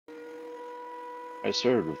I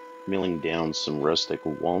started milling down some rustic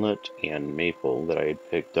walnut and maple that I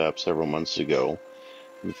had picked up several months ago.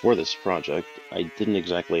 And for this project, I didn't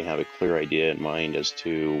exactly have a clear idea in mind as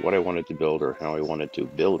to what I wanted to build or how I wanted to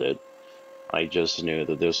build it. I just knew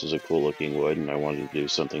that this was a cool looking wood and I wanted to do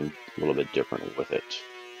something a little bit different with it.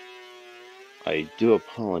 I do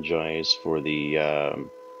apologize for the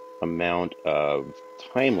amount of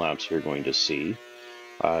time lapse you're going to see.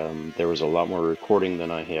 There was a lot more recording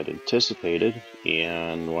than I had anticipated,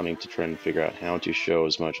 and wanting to try and figure out how to show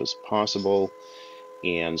as much as possible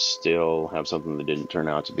and still have something that didn't turn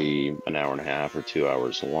out to be an hour and a half or 2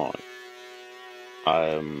 hours long.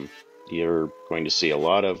 Um, you're going to see a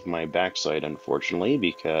lot of my backside, unfortunately,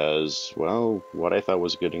 because, well, what I thought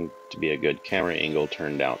was going to be a good camera angle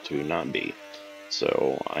turned out to not be.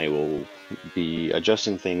 So I will be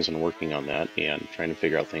adjusting things and working on that and trying to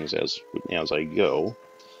figure out things as I go.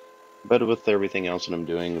 But with everything else that I'm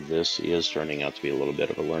doing, this is turning out to be a little bit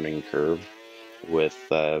of a learning curve with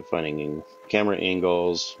finding camera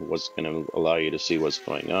angles, what's going to allow you to see what's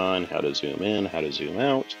going on, how to zoom in, how to zoom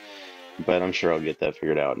out. But I'm sure I'll get that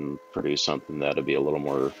figured out and produce something that'll be a little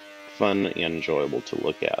more fun and enjoyable to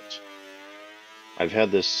look at. I've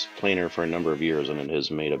had this planer for a number of years and it has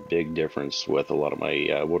made a big difference with a lot of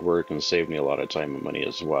my woodwork and saved me a lot of time and money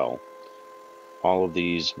as well. All of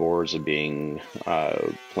these boards are being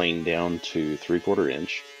planed down to 3/4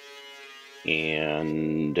 inch,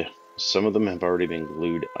 and some of them have already been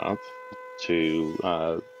glued up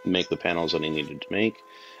to make the panels that I needed to make.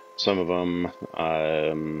 Some of them,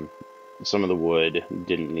 some of the wood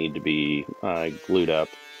didn't need to be glued up.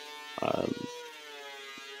 Um,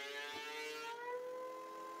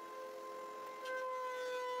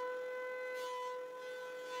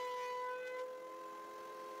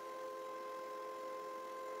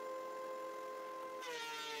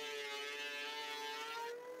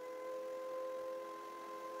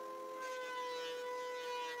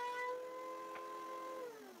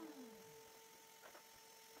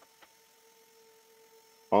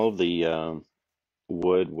 all of the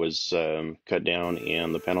wood was cut down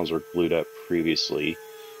and the panels were glued up previously.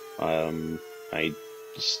 I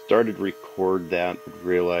started to record that, but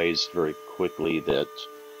realized very quickly that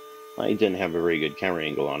I didn't have a very good camera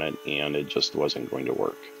angle on it, and it just wasn't going to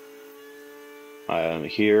work.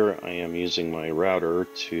 Here I am using my router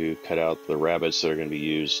to cut out the rabbets that are going to be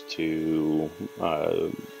used to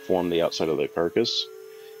form the outside of the carcass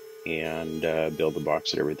and build the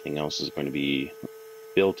box that everything else is going to be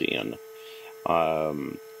built in.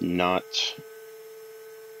 Not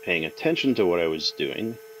paying attention to what I was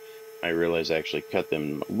doing, I realized I actually cut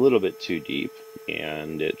them a little bit too deep,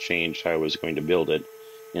 and it changed how I was going to build it.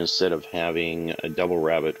 Instead of having a double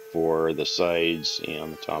rabbet for the sides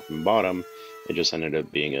and the top and bottom, it just ended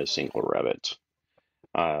up being a single rabbet.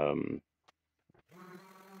 Um,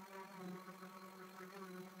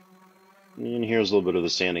 and here's a little bit of the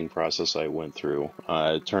sanding process I went through.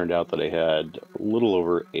 It turned out that I had a little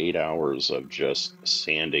over 8 hours of just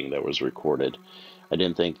sanding that was recorded. I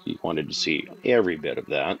didn't think you wanted to see every bit of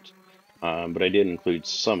that, but I did include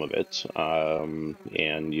some of it.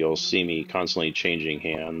 And you'll see me constantly changing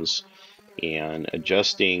hands and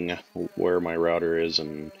adjusting where my router is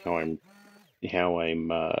and how I'm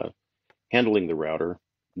handling the router,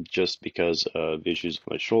 just because of issues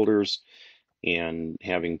with my shoulders and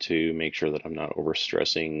having to make sure that I'm not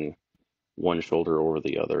overstressing one shoulder over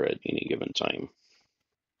the other at any given time.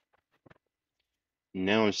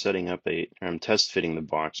 Now I'm test fitting the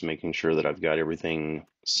box, making sure that I've got everything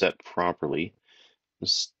set properly.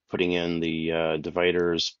 Just putting in the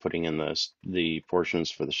dividers, putting in the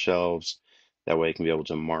portions for the shelves. That way I can be able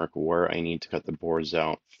to mark where I need to cut the boards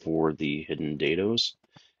out for the hidden dados,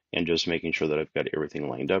 and just making sure that I've got everything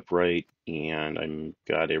lined up right and I'm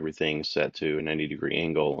got everything set to a 90-degree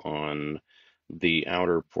angle on the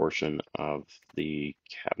outer portion of the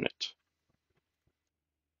cabinet.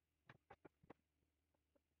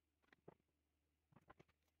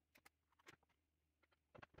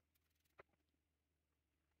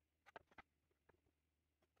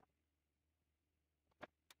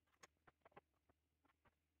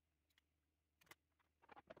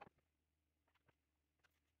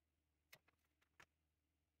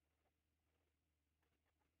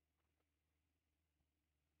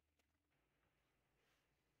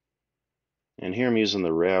 And here I'm using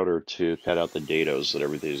the router to cut out the dados that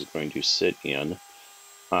everything is going to sit in.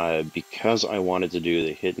 Because I wanted to do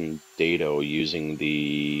the hidden dado, using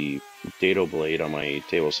the dado blade on my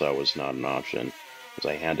table saw was not an option,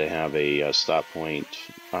 because I had to have a stop point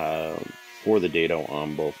for the dado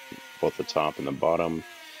on both the top and the bottom,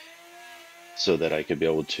 so that I could be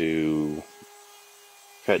able to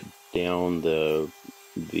cut down the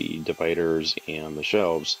dividers and the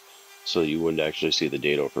shelves so you wouldn't actually see the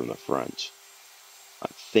dado from the front. I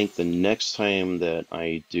think the next time that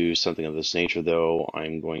I do something of this nature, though,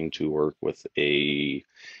 I'm going to work with a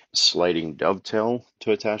sliding dovetail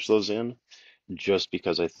to attach those in, just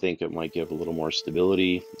because I think it might give a little more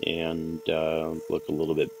stability and look a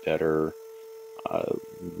little bit better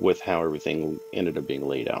with how everything ended up being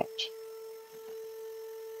laid out.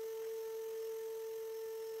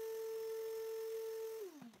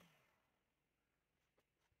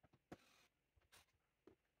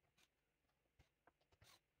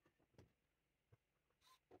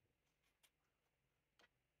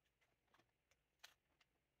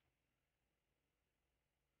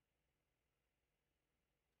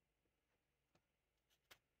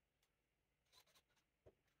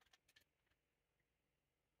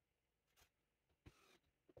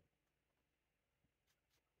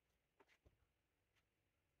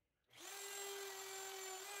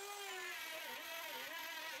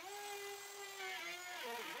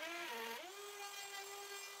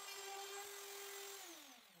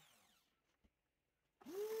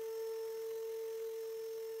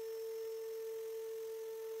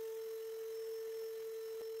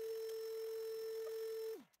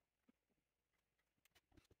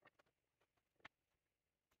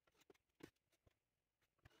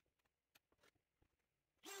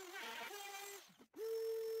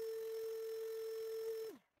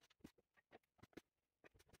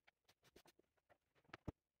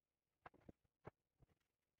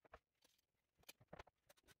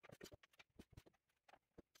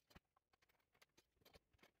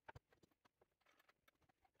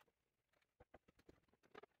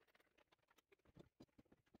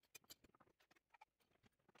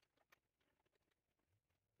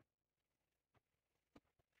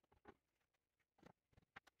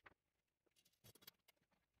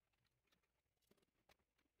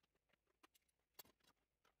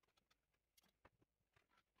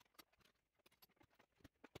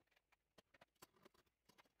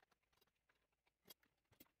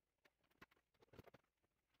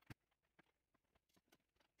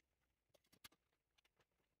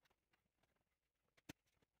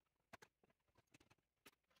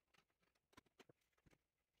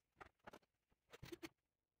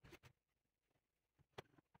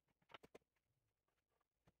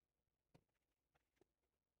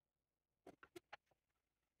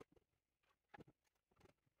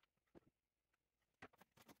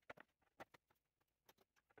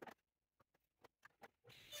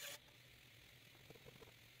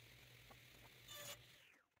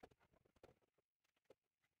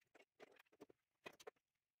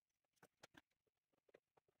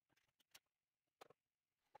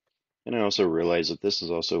 And I also realized that this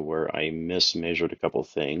is also where I mismeasured a couple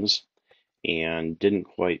things and didn't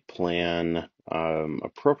quite plan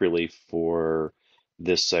appropriately for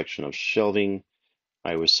this section of shelving.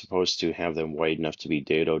 I was supposed to have them wide enough to be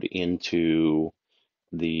dadoed into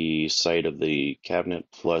the side of the cabinet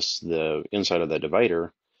plus the inside of the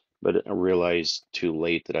divider, but I realized too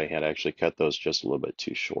late that I had actually cut those just a little bit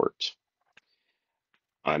too short.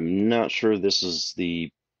 I'm not sure this is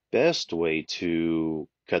the best way to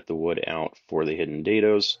cut the wood out for the hidden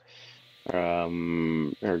dados,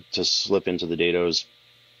 or to slip into the dados,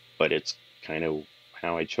 but it's kind of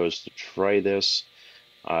how I chose to try this.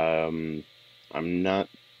 Um, I'm not,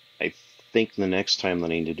 I think the next time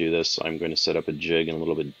that I need to do this, I'm going to set up a jig in a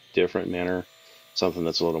little bit different manner, something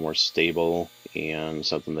that's a little more stable and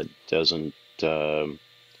something that doesn't,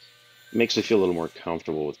 makes me feel a little more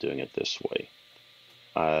comfortable with doing it this way.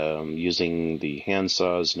 Using the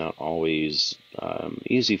handsaw is not always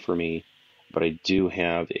easy for me, but I do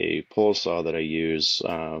have a pole saw that I use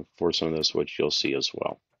for some of this, which you'll see as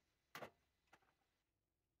well.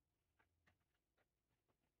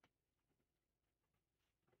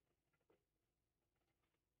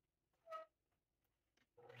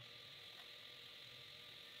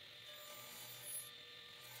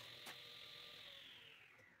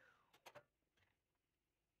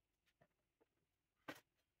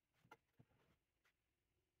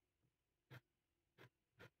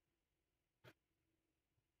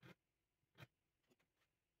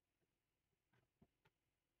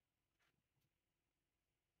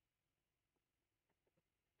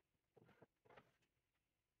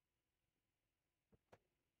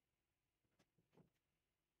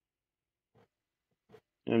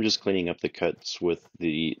 And I'm just cleaning up the cuts with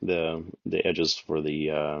the edges for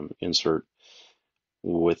the insert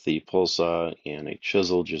with the pole saw and a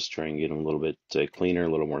chisel, just try and get them a little bit cleaner,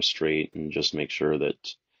 a little more straight, and just make sure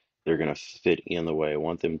that they're going to fit in the way I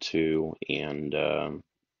want them to, and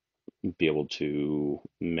be able to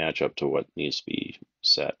match up to what needs to be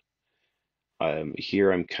set.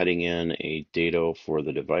 Here I'm cutting in a dado for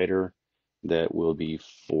the divider that will be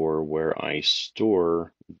for where I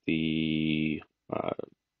store the uh,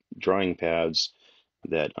 drawing pads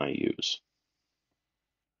that I use.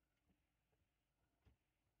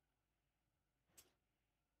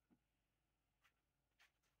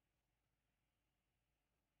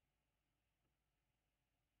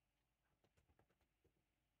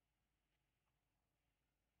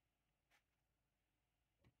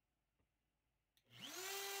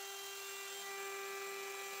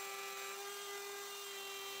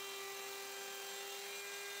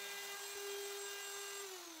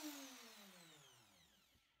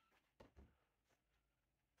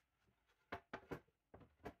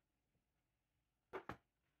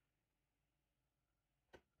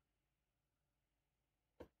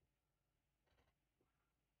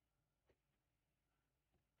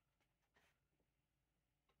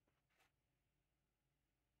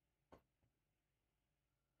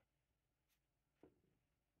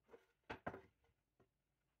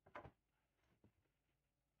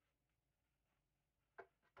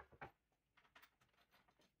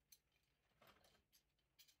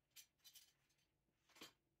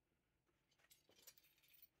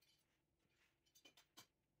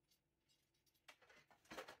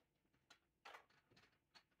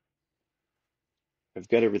 I've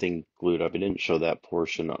got everything glued up. I didn't show that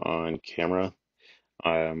portion on camera.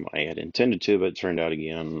 I had intended to, but it turned out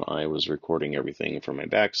again I was recording everything from my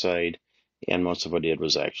backside, and most of what I did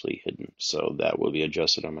was actually hidden. So that will be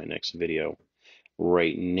adjusted on my next video.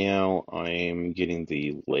 Right now, I'm getting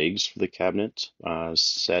the legs for the cabinet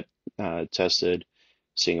set, tested,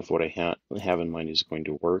 seeing if what I have in mind is going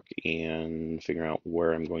to work, and figuring out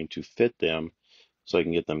where I'm going to fit them so I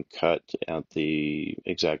can get them cut at the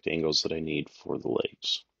exact angles that I need for the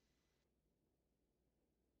legs.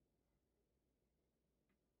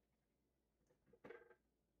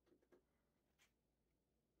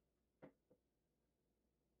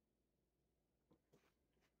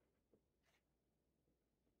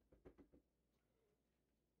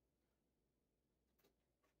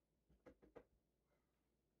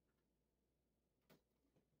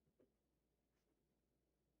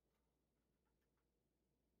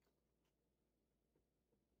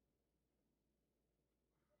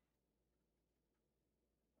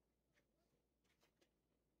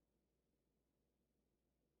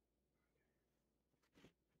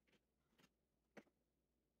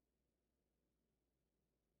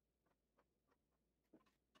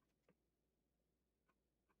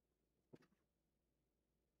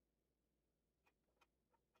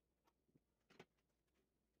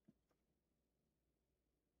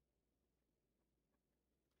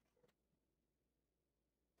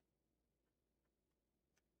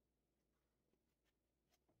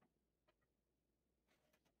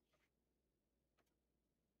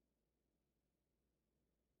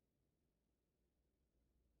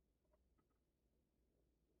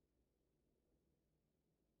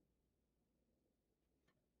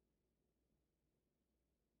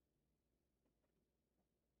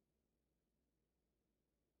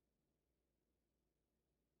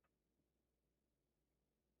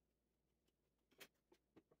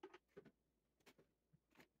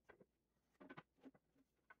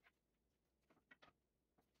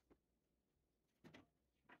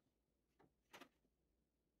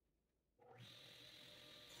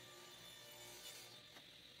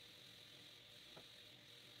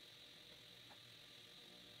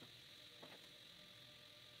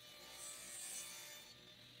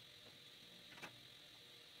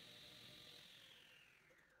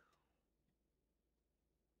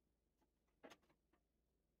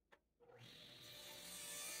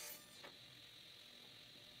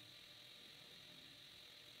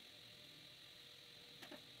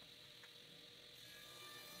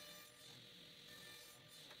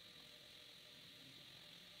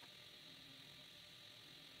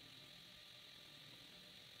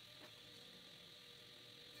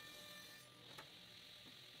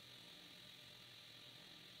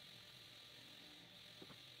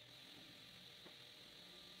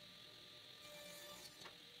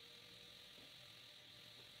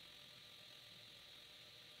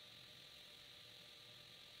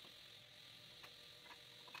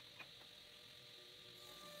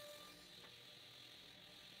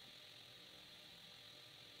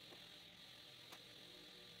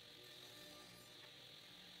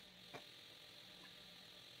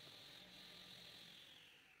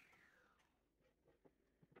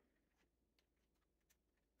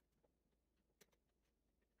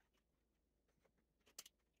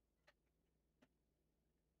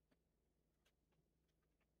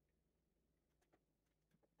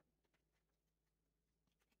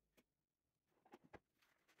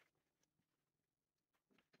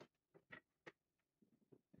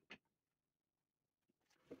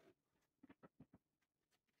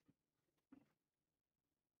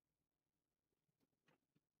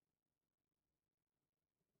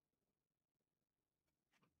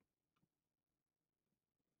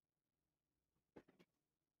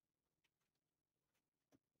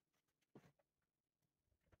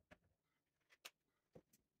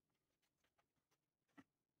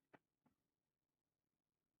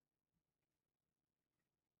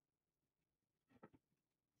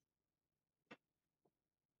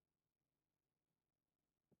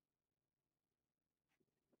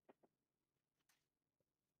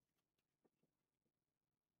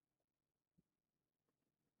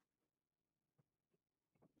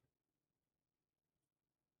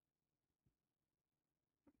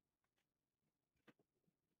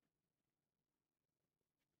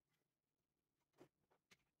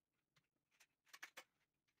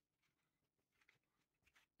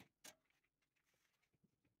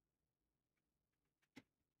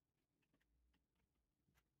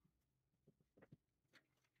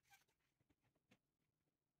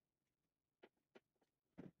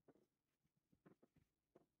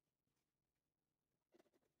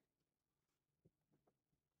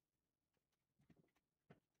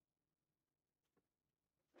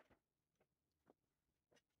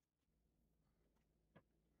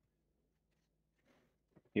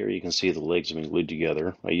 Here you can see the legs have been glued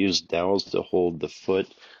together. I used dowels to hold the foot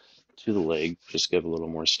to the leg, just give a little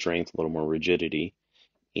more strength, a little more rigidity,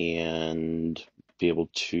 and be able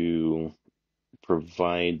to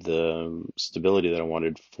provide the stability that I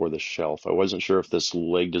wanted for the shelf. I wasn't sure if this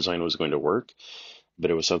leg design was going to work, but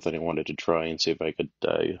it was something I wanted to try and see if I could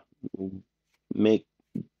make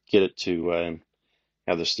get it to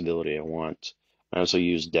have the stability I want. I also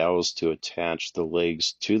used dowels to attach the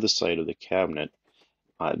legs to the side of the cabinet.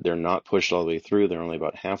 They're not pushed all the way through. They're only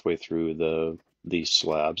about halfway through the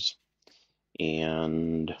slabs.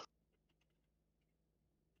 And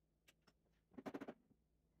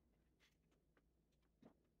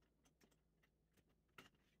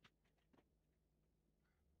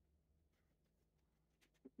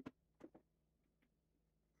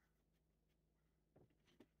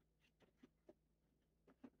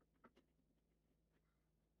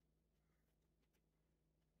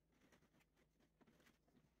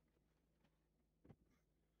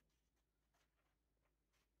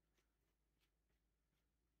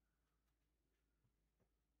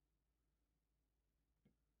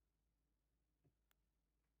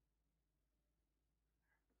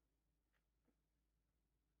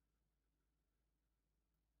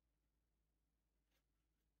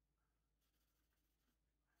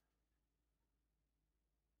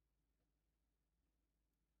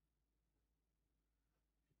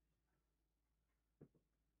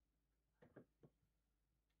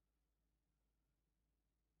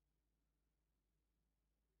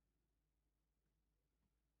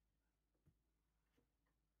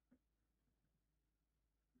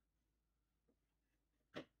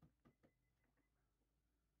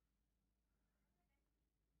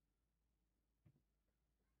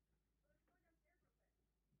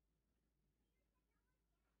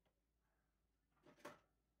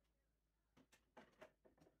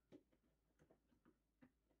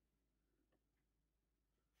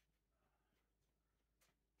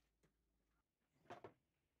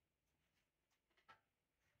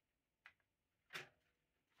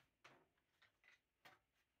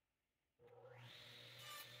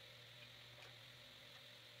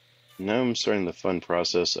now I'm starting the fun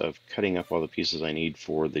process of cutting up all the pieces I need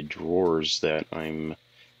for the drawers that I'm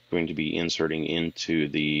going to be inserting into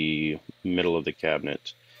the middle of the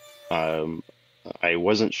cabinet. Um, I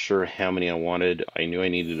wasn't sure how many I wanted. I knew I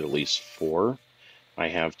needed at least four. I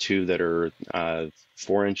have two that are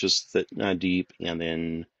 4 inches deep, and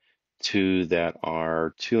then two that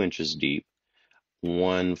are 2 inches deep.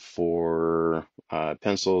 One for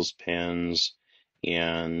pencils, pens,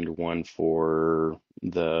 and one for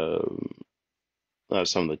the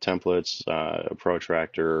some of the templates, a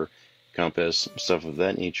protractor, compass, stuff of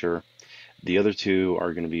that nature. The other two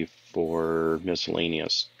are going to be for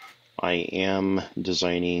miscellaneous. I am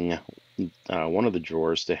designing one of the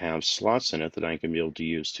drawers to have slots in it that I can be able to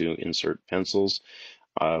use to insert pencils,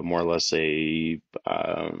 more or less a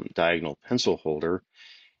diagonal pencil holder.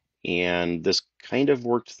 And this kind of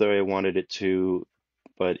worked the way I wanted it to,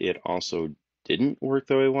 but it also didn't work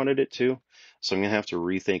the way I wanted it to. So I'm going to have to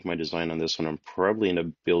rethink my design on this one. I'm probably end up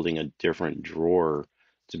building a different drawer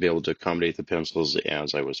to be able to accommodate the pencils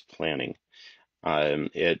as I was planning.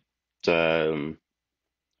 It um,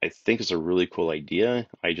 I think it's a really cool idea.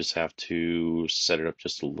 I just have to set it up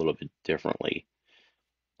just a little bit differently.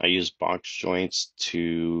 I use box joints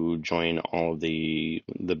to join all of the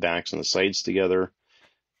backs and the sides together.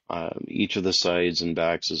 Each of the sides and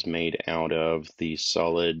backs is made out of the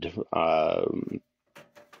solid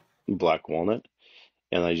black walnut,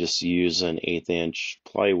 and I just use an 1/8 inch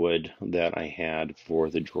plywood that I had for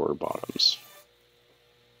the drawer bottoms.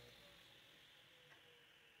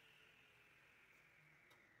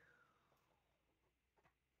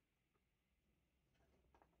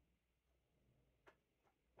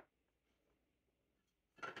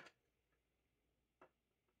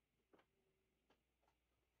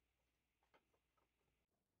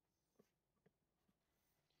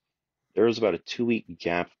 There was about a 2 week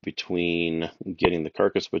gap between getting the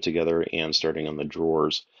carcass put together and starting on the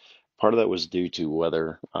drawers. Part of that was due to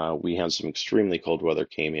weather. We had some extremely cold weather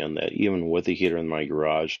came in that even with the heater in my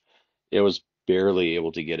garage, it was barely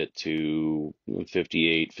able to get it to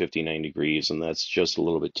 58, 59 degrees, and that's just a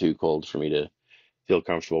little bit too cold for me to feel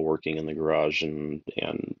comfortable working in the garage and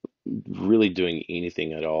really doing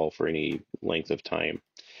anything at all for any length of time.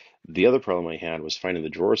 The other problem I had was finding the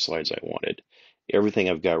drawer slides I wanted. Everything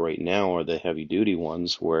I've got right now are the heavy duty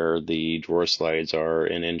ones where the drawer slides are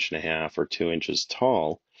 1.5 inches or 2 inches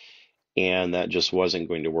tall, and that just wasn't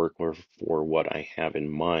going to work for what I have in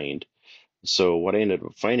mind. So what I ended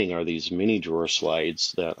up finding are these mini drawer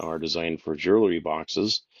slides that are designed for jewelry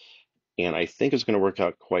boxes, And I think it's going to work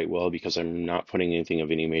out quite well because I'm not putting anything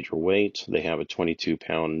of any major weight. They have a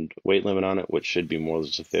 22-pound weight limit on it, which should be more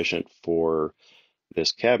than sufficient for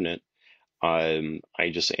this cabinet. I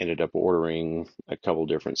just ended up ordering a couple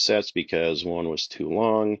different sets because one was too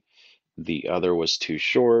long, the other was too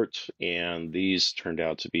short, and these turned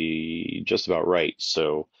out to be just about right.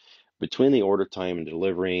 So between the order time and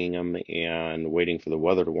delivering them and waiting for the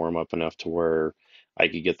weather to warm up enough to where I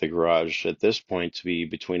could get the garage at this point to be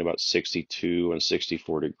between about 62 and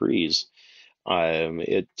 64 degrees,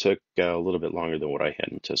 it took a little bit longer than what I had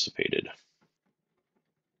anticipated.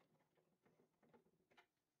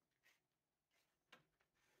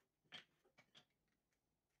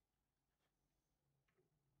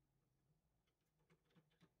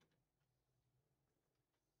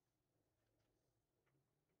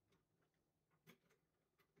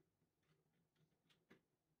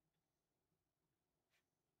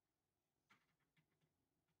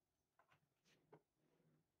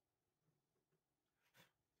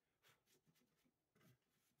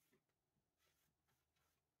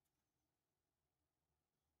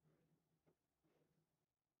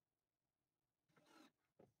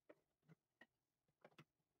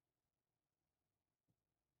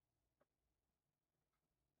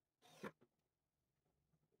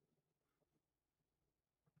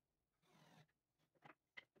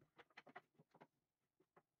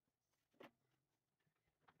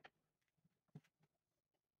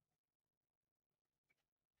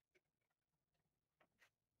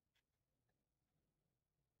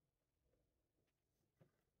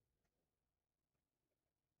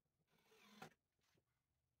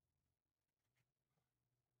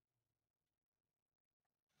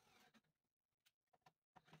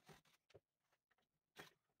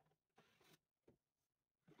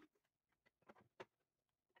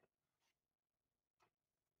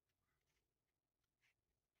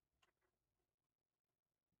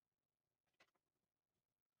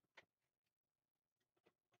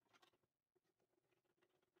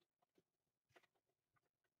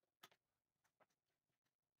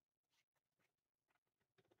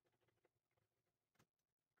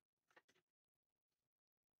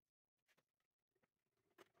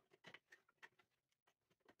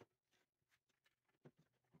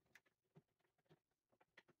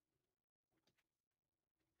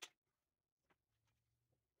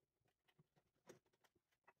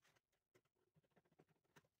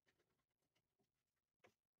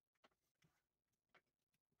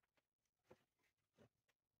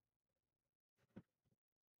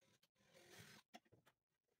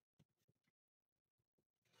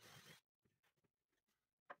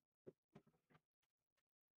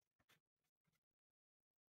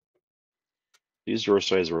 These drawer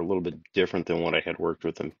sizes were a little bit different than what I had worked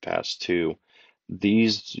with in the past too.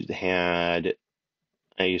 These had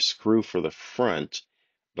a screw for the front,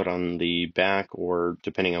 but on the back, or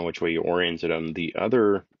depending on which way you oriented them,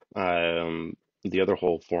 um, the other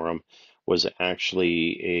hole for them was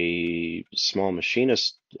actually a small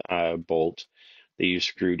machinist bolt that you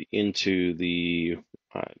screwed into the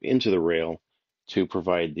rail to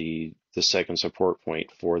provide the second support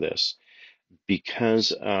point for this.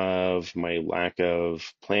 Because of my lack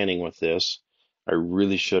of planning with this, I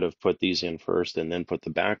really should have put these in first and then put the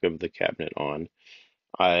back of the cabinet on.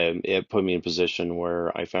 It put me in a position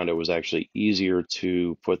where I found it was actually easier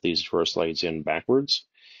to put these drawer slides in backwards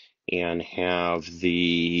and have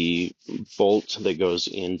the bolt that goes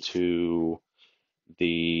into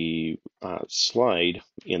the slide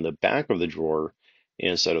in the back of the drawer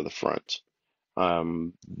instead of the front.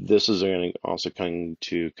 This is going to also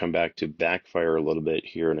come back to backfire a little bit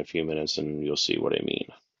here in a few minutes, and you'll see what I mean.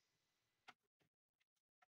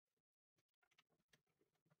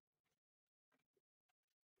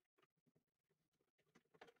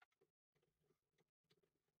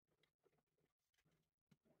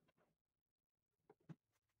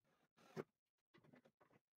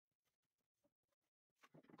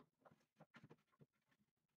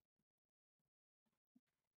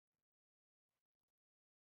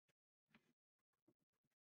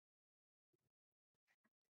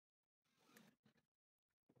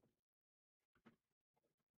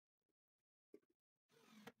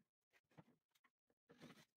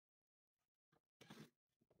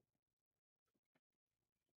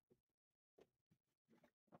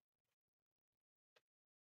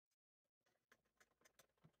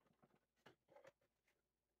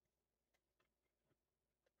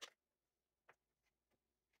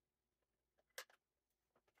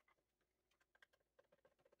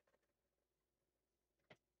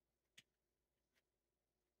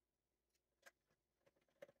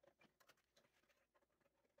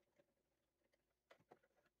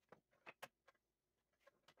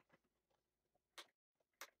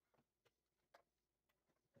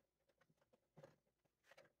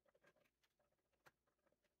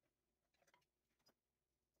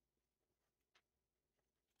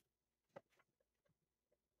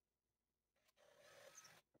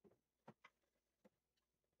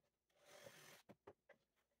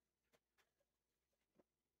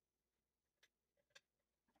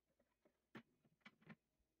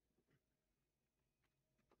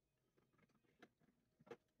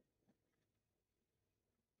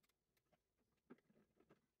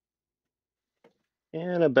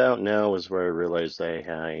 And about now is where I realized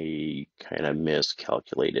I kind of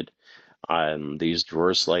miscalculated. These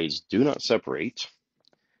drawer slides do not separate.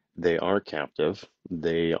 They are captive.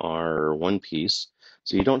 They are one piece.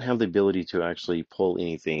 So you don't have the ability to actually pull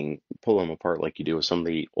them apart like you do with some of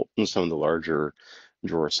the larger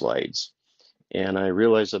drawer slides. And I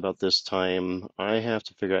realized about this time I have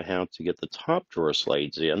to figure out how to get the top drawer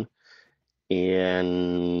slides in.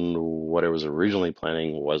 And what I was originally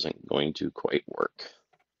planning wasn't going to quite work.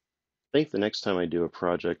 I think the next time I do a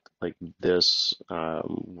project like this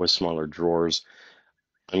with smaller drawers,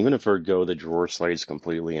 I'm going to forego the drawer slides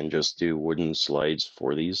completely and just do wooden slides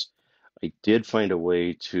for these. I did find a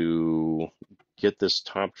way to get this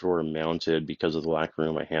top drawer mounted because of the lack of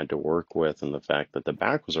room I had to work with and the fact that the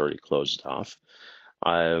back was already closed off.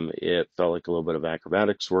 It felt like a little bit of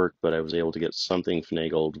acrobatics work, but I was able to get something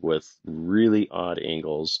finagled with really odd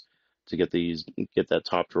angles to get that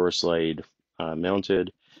top drawer slide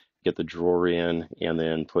mounted, get the drawer in, and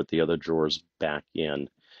then put the other drawers back in.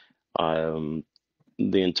 Um,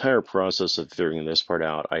 the entire process of figuring this part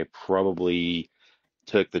out, I probably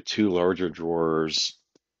took the two larger drawers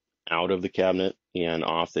out of the cabinet and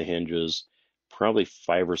off the hinges probably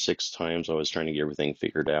 5 or 6 times. I was trying to get everything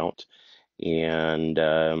figured out. And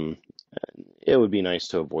it would be nice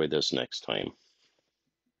to avoid this next time.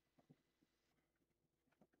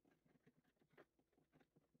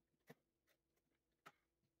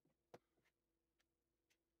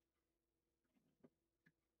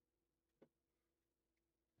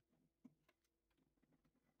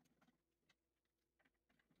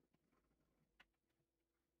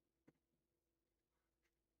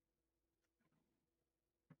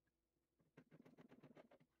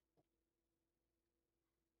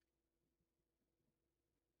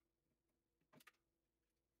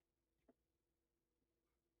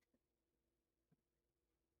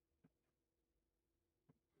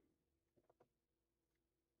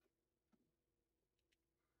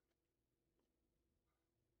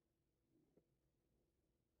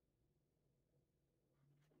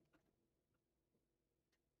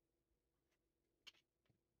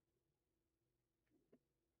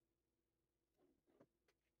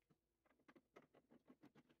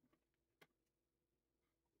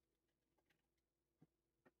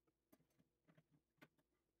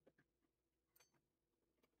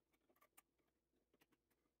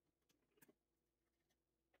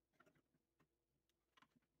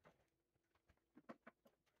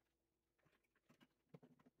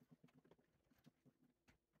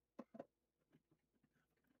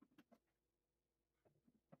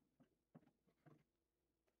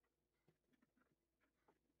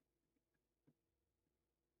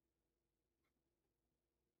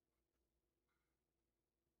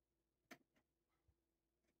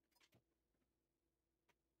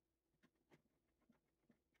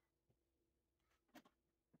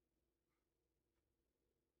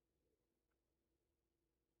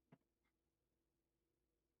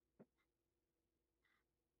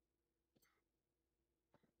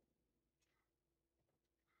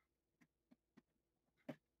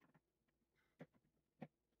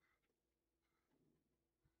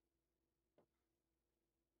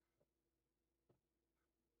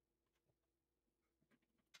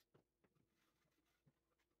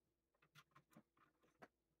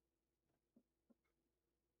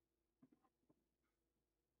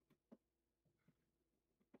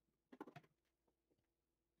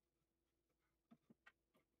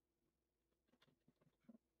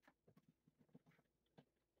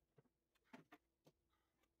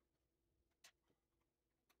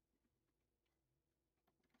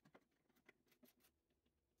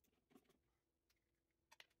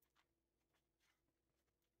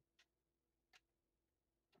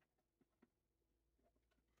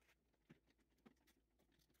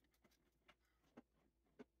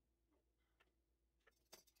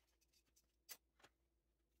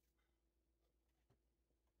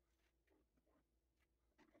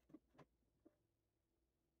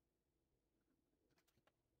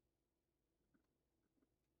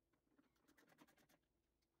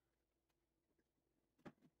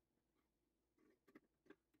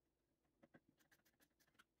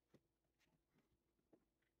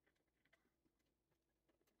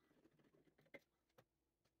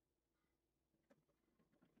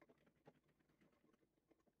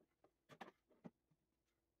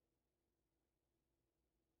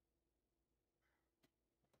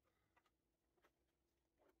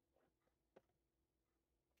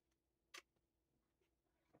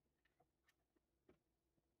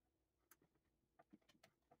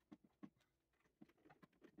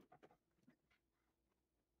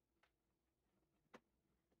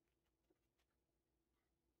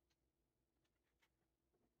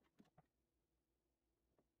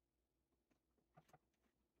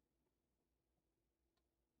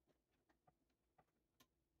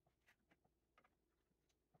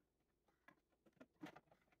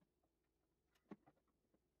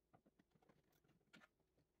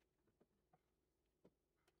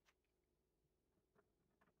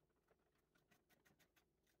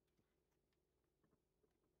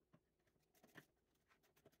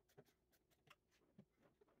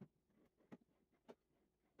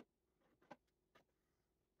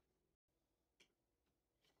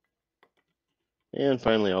 And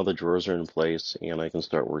finally, all the drawers are in place, and I can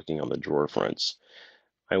start working on the drawer fronts.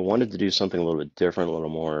 I wanted to do something a little bit different, a little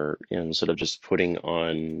more, instead of just putting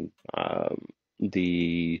on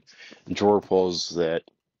the drawer pulls that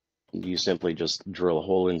you simply just drill a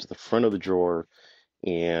hole into the front of the drawer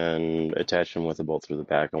and attach them with a bolt through the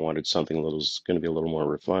back. I wanted something a little, going to be a little more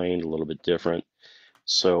refined, a little bit different.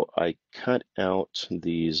 So I cut out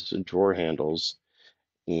these drawer handles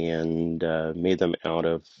and made them out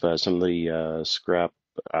of some of the scrap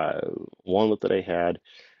uh, walnut that I had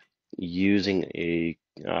using a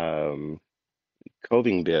um,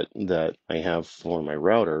 coving bit that I have for my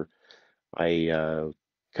router. I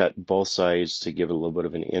cut both sides to give it a little bit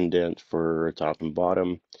of an indent for top and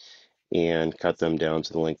bottom and cut them down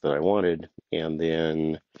to the length that I wanted, and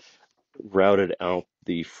then routed out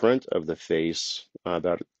the front of the face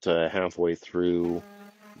about halfway through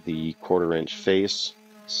the 1/4 inch face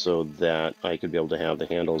so that I could be able to have the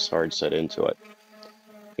handles hard set into it.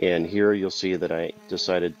 And here you'll see that I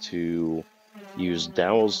decided to use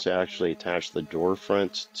dowels to actually attach the door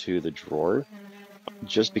front to the drawer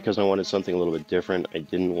just because I wanted something a little bit different. I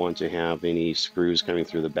didn't want to have any screws coming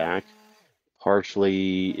through the back.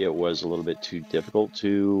 Partially, it was a little bit too difficult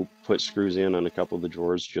to put screws in on a couple of the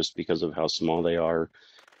drawers just because of how small they are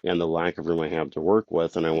and the lack of room I have to work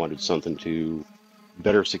with. And I wanted something to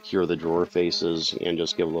better secure the drawer faces and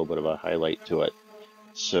just give a little bit of a highlight to it.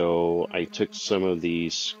 So I took some of the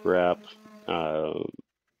scrap uh,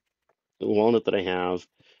 walnut that I have,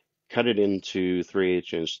 cut it into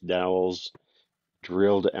 3/8 inch dowels,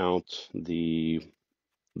 drilled out the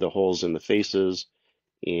holes in the faces,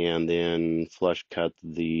 and then flush cut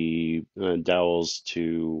the dowels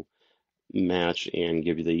to match and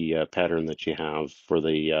give you the pattern that you have for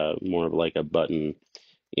the more of like a button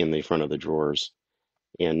in the front of the drawers.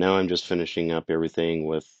 And now I'm just finishing up everything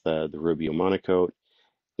with the Rubio Monocoat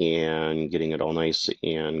and getting it all nice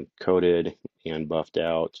and coated and buffed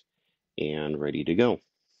out and ready to go.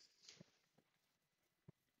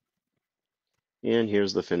 And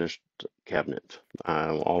here's the finished cabinet.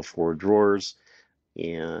 All 4 drawers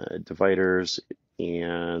and dividers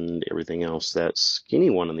and everything else. That skinny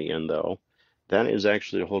one in the end, though, that is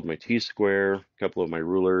actually to hold my T-square, a couple of my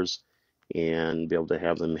rulers, and be able to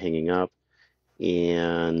have them hanging up.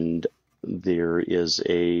 And there is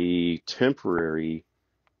a temporary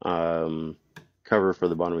um, cover for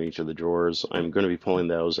the bottom of each of the drawers. I'm going to be pulling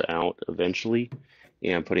those out eventually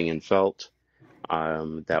and putting in felt.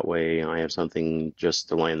 That way I have something just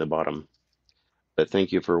to line the bottom. But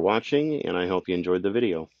thank you for watching, and I hope you enjoyed the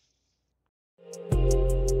video.